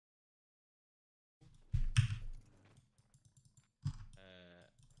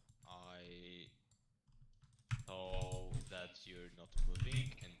you're not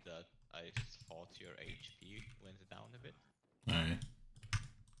moving and that I thought your HP went down a bit. Alright.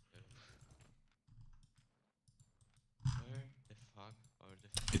 Where the fuck are the...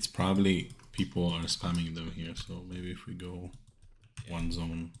 It's probably people are spamming them here, so maybe if we go one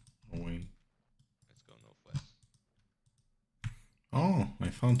zone away. Let's go northwest. Oh, I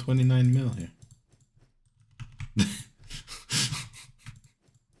found 29 mil here.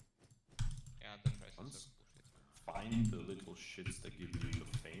 Yeah, the prices of bullshit. Find the little shits that give you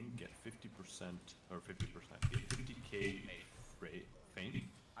the fame, get 50% or 50%, get 50k fame.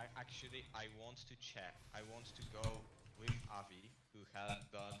 I want to check. I want to go with Avi, who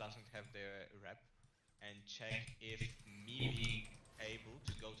doesn't have the rep, and check if me being able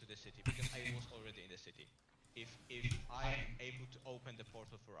to go to the city, because I was already in the city. If I'm able to open the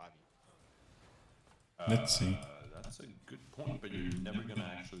portal for Avi. Let's see. That's a good point, but you're never gonna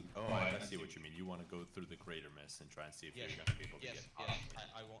actually. Oh, I see what you mean. You want to go through the Greater Mist and try and see if you're gonna be able to get.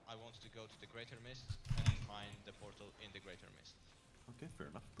 I want to go to the Greater Mist and find the portal in the Greater Mist. Okay, fair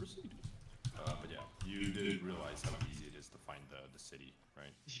enough. Proceed. But yeah, you did realize how easy it is to find the city,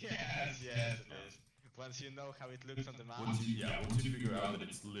 right? Yes, it is. Once you know how it looks on the map. Once you figure out that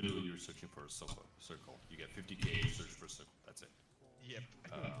it's literally you're searching for a circle. You get 50k, search for a circle. That's it. Yep.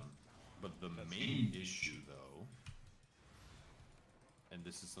 But the main issue, though, and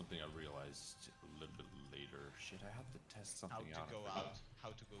this is something I realized a little bit later. Shit, I have to test something out. How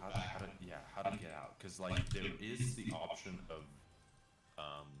to go back. How to get out. Because like there is the option of.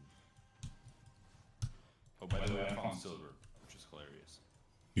 Oh, by the way, I found silver, which is hilarious.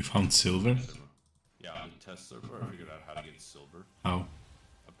 You found silver? Yeah, on the test server, I figured out how to get silver. How?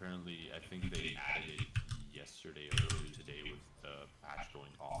 Apparently, I think they added it yesterday or earlier today with the patch going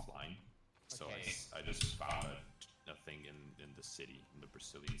offline. So okay. I just found a thing in the city, in the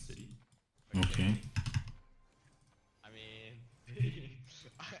Brazilian city. Okay. I mean,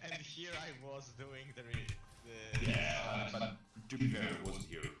 and here I was doing the yeah, but to be fair, it wasn't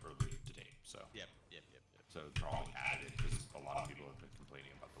here earlier today, so. Yep. So probably added it because a lot of people have been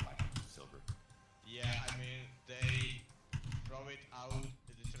complaining about the lack of silver. Yeah, I mean, they throw it out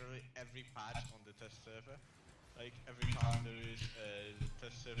literally every patch on the test server. Like every time there is a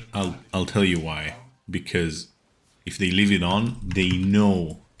test server. I'll tell you why. Because if they leave it on, they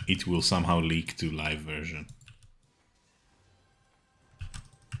know it will somehow leak to live version.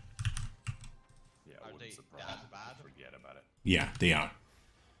 Yeah, I wouldn't surprise that bad? Forget about it. Yeah, they are.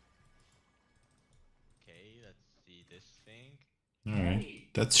 Okay, let's see this thing. Alright.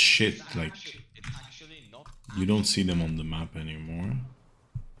 That's shit, like... It's actually not... You don't see them on the map anymore.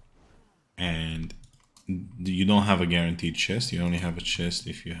 And... You don't have a guaranteed chest, you only have a chest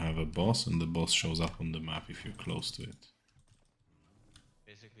if you have a boss, and the boss shows up on the map if you're close to it.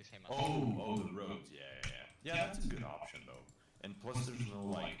 Basically same as... Oh, the roads, yeah, that's a good option, though. And plus there's no,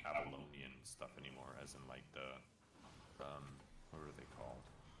 like, Babylonian stuff anymore, as in, like, the... what are they called?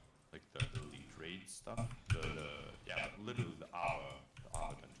 Like, the elite raid stuff? Literally the Ava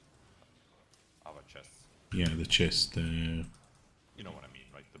dungeon. Ava chests. Yeah, the chest, You know what I mean,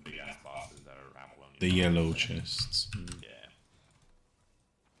 right? The big-ass bosses that are Babylonian. the yellow chests. Yeah.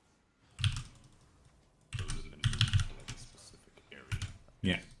 Those have been moved to, like, a specific area.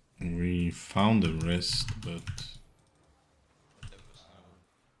 Yeah, we found the rest, but...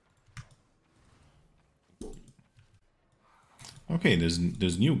 Okay,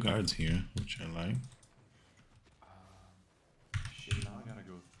 there's new guards here, which I like. Shit, now I gotta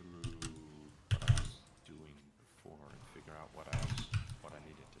go through what I was doing before and figure out what I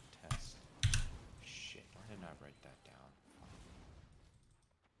needed to test. Shit, why didn't I write that down?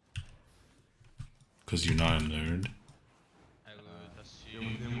 Because you're not a nerd. I would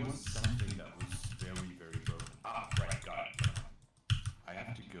assume... There was something that was very, very broken. Ah, right, got it. I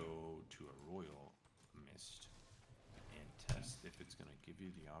have to go to a royal mist and test if it's gonna give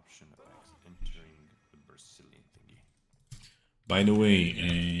you the option of entering the Brazilian thingy. By the way,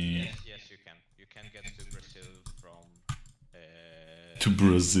 Yes, you can. You can get to Brazil from... to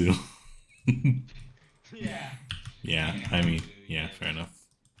Brazil. Yeah. Yeah, I mean, yeah, fair enough.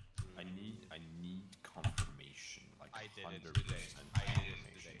 I need confirmation, like I did it 100% today.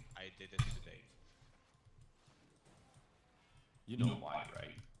 confirmation. I did it today. You know why,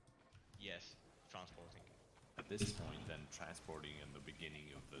 right? Yes, transporting. At this point, then transporting in the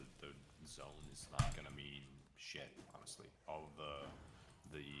beginning of the zone is not gonna mean shit, honestly. All of the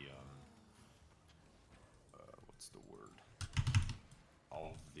what's the word?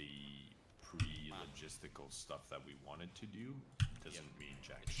 All of the pre-logistical stuff that we wanted to do doesn't mean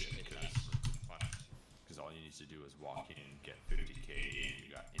jack shit, because all you need to do is walk in, get 50k, and you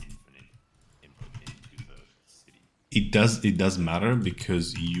got infinite input into the city. it does matter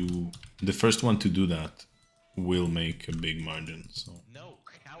because the first one to do that will make a big margin. So No,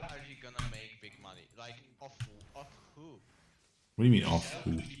 how are you gonna make big money? Like off who? what do you mean off Sell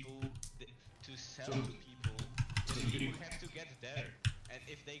who? to people. To sell to people, the people have to get there, and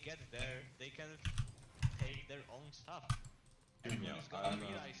if they get there, they can take their own stuff. Everyone is gonna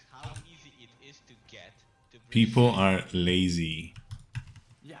realize how easy it is to get to bring People shit. are lazy.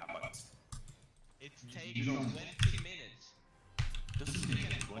 Yeah, but It takes 20 minutes. doesn't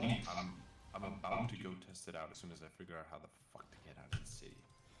take 20. I'm about to go test it out as soon as I figure out how the fuck to get out of the city.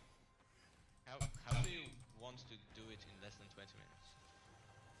 How do you want to do it in less than 20 minutes?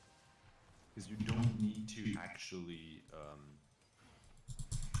 Because you don't need to actually,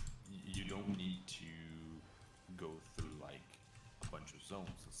 you don't need to go through like a bunch of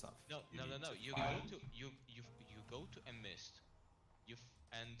zones and stuff. No. You go to a mist. You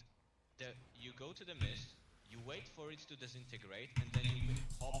go to the mist. You wait for it to disintegrate, and then you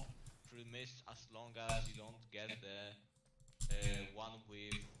hop through mist as long as you don't get the one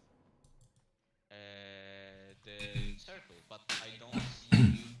with the circle. But I don't see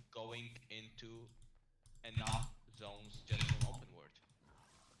you going into enough zones just from open world.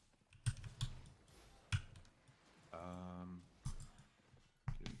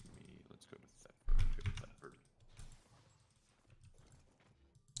 Let's go to Thetford.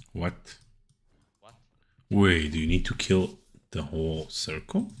 What? What? Wait, do you need to kill the whole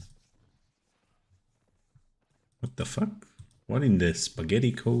circle? What the fuck? What in the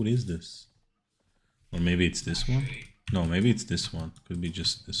spaghetti code is this? Or maybe it's this one? No, maybe it's this one. Could be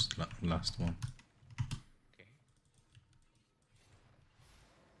just this last one. Okay.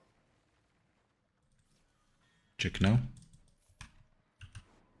 Check now.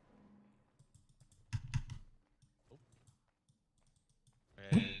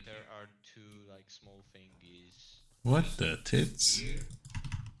 There are two like small thingies. What the tits? Here.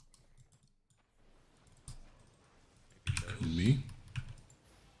 Maybe Could be.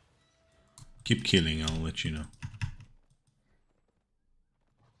 Keep killing, I'll let you know.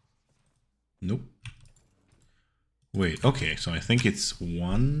 Nope. Wait, okay, so I think it's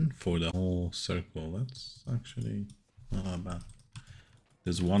one for the whole circle. That's actually not that bad.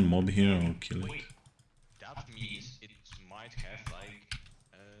 There's one mob here, I'll kill it. Wait, that means it might have like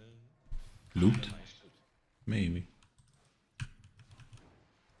Loot? nice loot. Maybe.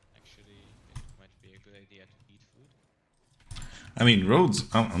 Actually, it might be a good idea to eat food. I mean, roads,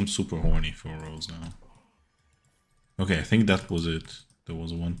 I'm super horny for roads now. Okay, I think that was it. There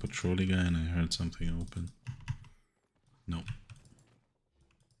was one patrolling guy and I heard something open. No.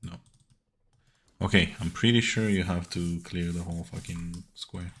 No. Okay, I'm pretty sure you have to clear the whole fucking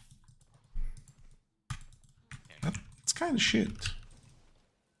square. That's kind of shit.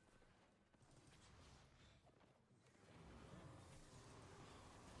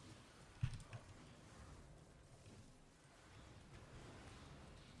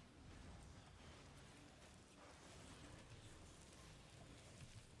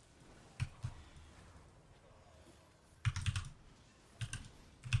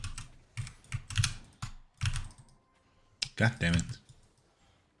 God damn it.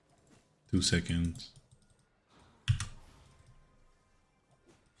 2 seconds.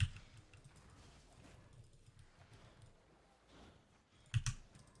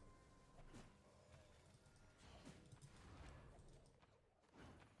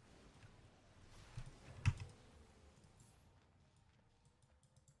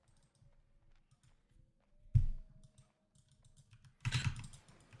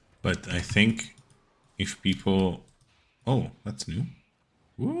 But I think if people... Oh, that's new.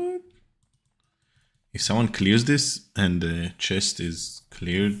 What? If someone clears this and the chest is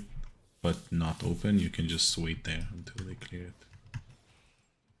cleared but not open, you can just wait there until they clear it.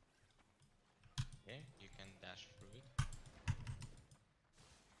 Okay, you can dash through it.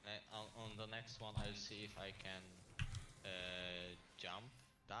 On the next one, I'll see if I can jump,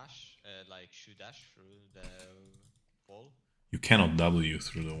 dash, like shoot dash through the wall. You cannot W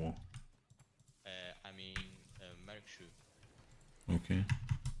through the wall. I mean, Merc shoe. Okay.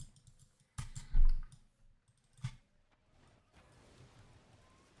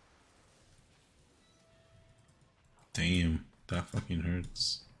 Damn, that fucking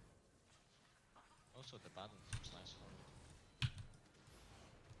hurts. Also, the button seems nice for it.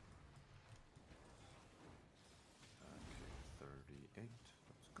 Okay, 38.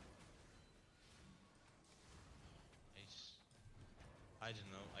 Let's go. Nice. I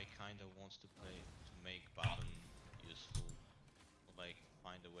don't know, I kinda want to play to make button useful. Or like,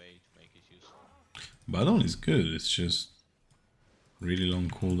 find a way to make it useful. Badon is good, it's just really long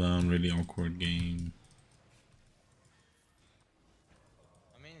cooldown, really awkward game.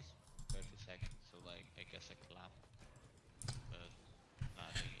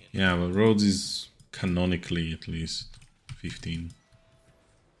 Yeah, but Rhodes is canonically at least 15.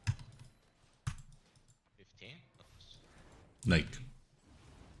 15? Like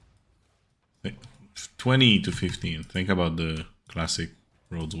 20 to 15. Think about the classic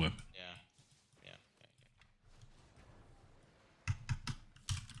Rhodes weapon. Yeah.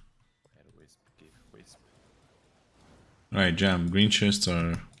 Wisp. Alright, Jam. Green chests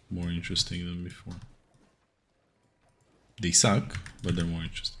are more interesting than before. They suck, but they're more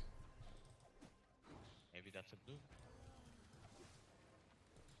interesting. Maybe that's a blue.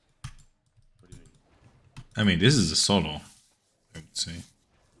 What do you mean? I mean, this is a solo, I would say.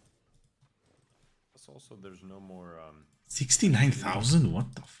 Plus also there's no more 69,000?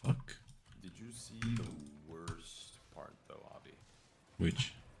 What the fuck? did you see the worst part though, Avi?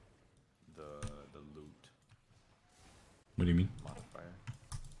 Which? The loot What do you mean? modifier.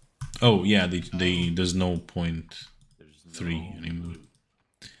 Oh, yeah, there's no point There's 3 anymore.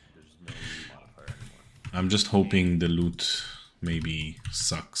 There's no loot modifier anymore. I'm just hoping the loot maybe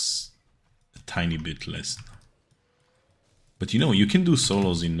sucks a tiny bit less. But you know, you can do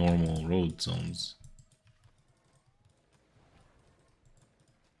solos in normal road zones.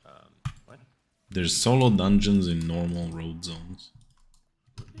 What? There's solo dungeons in normal road zones.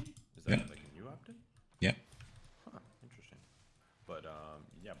 Really? Is that Yeah. like a new update? Yeah. Huh, interesting. But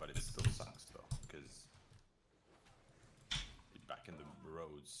yeah, but it still sucks though, because back in the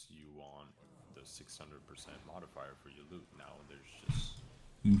roads you want the 600% modifier for your loot. Now there's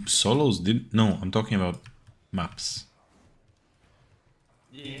just Solos did no, I'm talking about maps.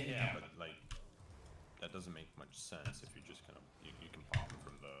 yeah, but like that doesn't make much sense if you just kind of you can pop them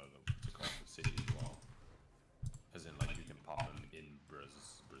from the what's it called, the city as well. As in like you can pop them in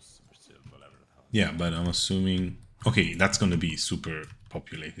Brazil, whatever the hell. Yeah, but I'm assuming okay, that's gonna be super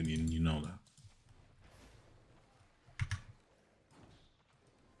populated, you know that.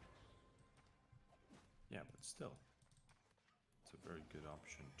 Yeah, but still, it's a very good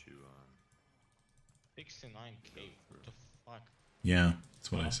option to 69k. What the fuck? Yeah,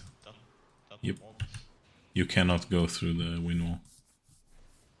 that's what I said. That Yep. mobs You cannot go through the wind wall.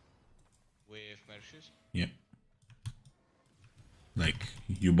 with Mercius? Yeah. Like,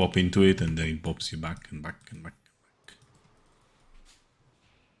 you bop into it and then it bops you back and back and back and back.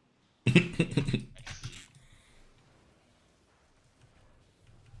 I see.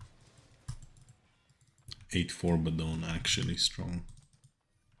 8-4 Badon, actually strong.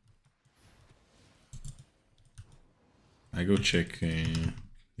 I go check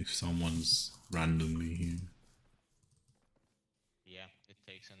if someone's randomly here. Yeah, it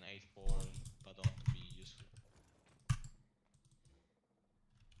takes an 8-4 Badon to be useful.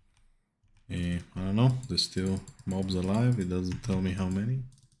 I don't know, there's still mobs alive, it doesn't tell me how many.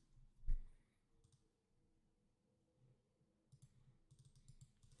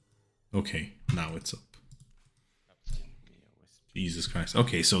 Okay, now it's up. Jesus Christ.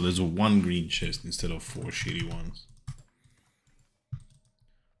 Okay, so there's a 1 green chest instead of 4 shitty ones.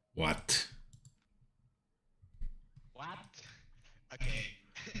 What? What? Okay.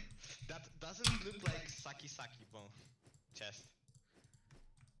 That doesn't look like Saki bone chest.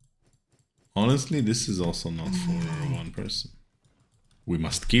 Honestly, this is also not for 1 person. We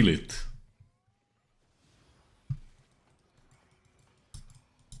must kill it.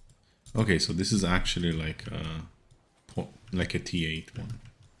 Okay, so this is actually like a T8 one.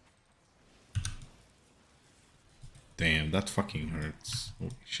 Damn, that fucking hurts.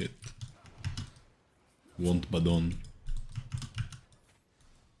 Holy shit. Want Badon.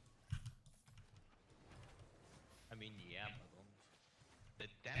 I mean, yeah, Badon. The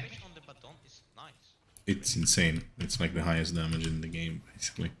damage on the Badon is nice. It's insane. It's like the highest damage in the game,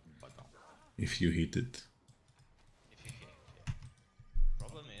 basically. If you hit it. If you hit it, yeah.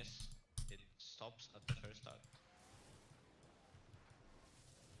 Problem is, it stops at the first target.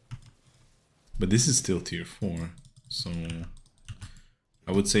 But this is still tier 4, so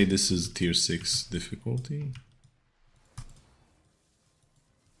I would say this is tier 6 difficulty.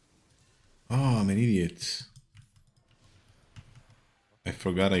 Oh, I'm an idiot. I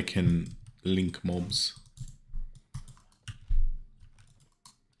forgot I can link mobs.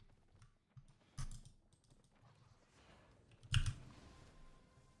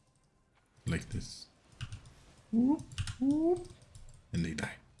 Like this. And they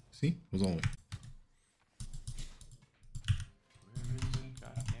die. See? It was all.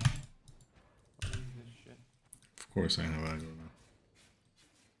 Of course I have aggro now.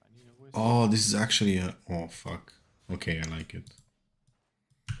 Oh, this is actually a... Oh, fuck. Okay, I like it.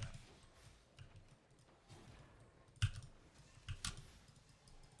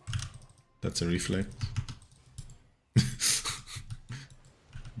 That's a reflect.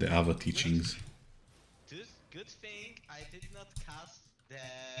 The Ava teachings. Good thing I did not cast the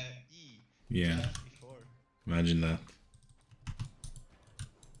E Yeah. just before. Imagine that.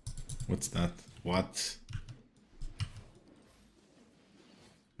 What's that? What?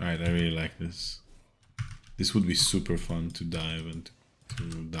 Alright, I really like this. This would be super fun to dive and to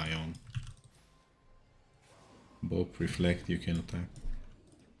die on. Bop, reflect, you can attack.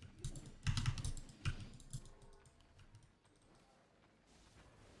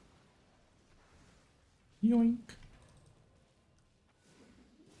 Yoink.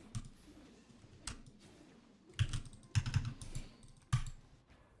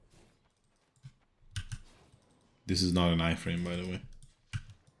 This is not an iframe, by the way.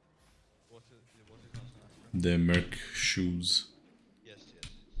 What is not an iframe? The Merc shoes. Yes.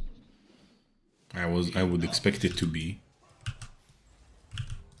 I would expect it to be.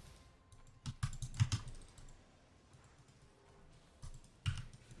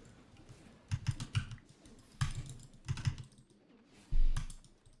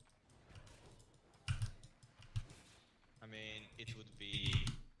 I mean, it would be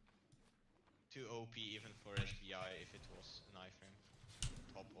too OP even for SBI if it was an iframe.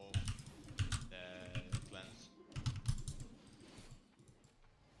 Top of the clans.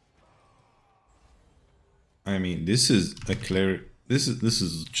 I mean, this is a clear. This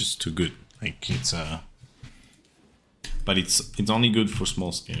is just too good. Like it's but it's only good for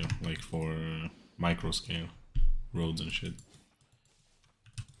small scale, like for micro scale roads and shit.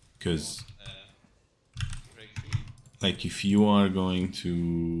 Because like if you're gonna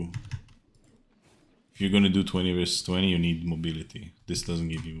do 20 versus 20, you need mobility. This doesn't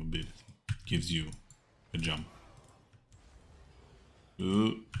give you mobility. It gives you a jump.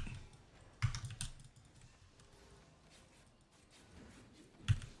 Ooh.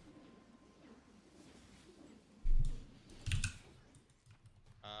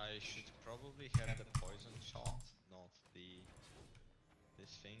 I should probably have the poison shot, not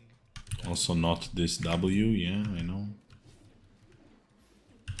this thing. Also not this W, yeah, I know.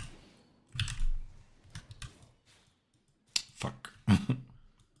 Fuck.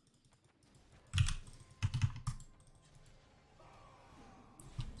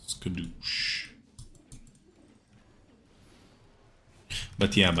 Skadoosh.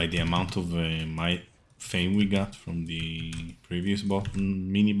 But yeah, by the amount of my fame we got from the previous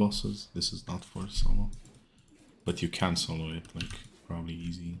mini bosses, this is not for solo. But you can solo it, like, probably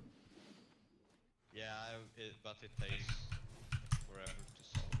easy. Yeah, but it takes forever to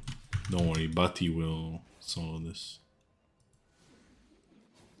solo. Don't worry, Buddy will solo this.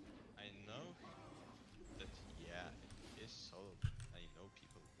 I know that, yeah, it is solo. I know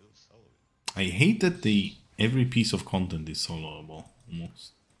people will solo it. I hate that every piece of content is soloable,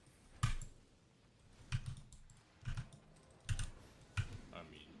 almost. I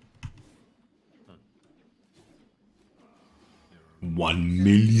mean, 1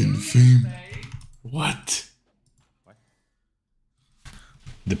 million fame. What? What?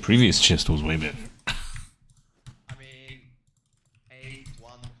 The previous chest was way better.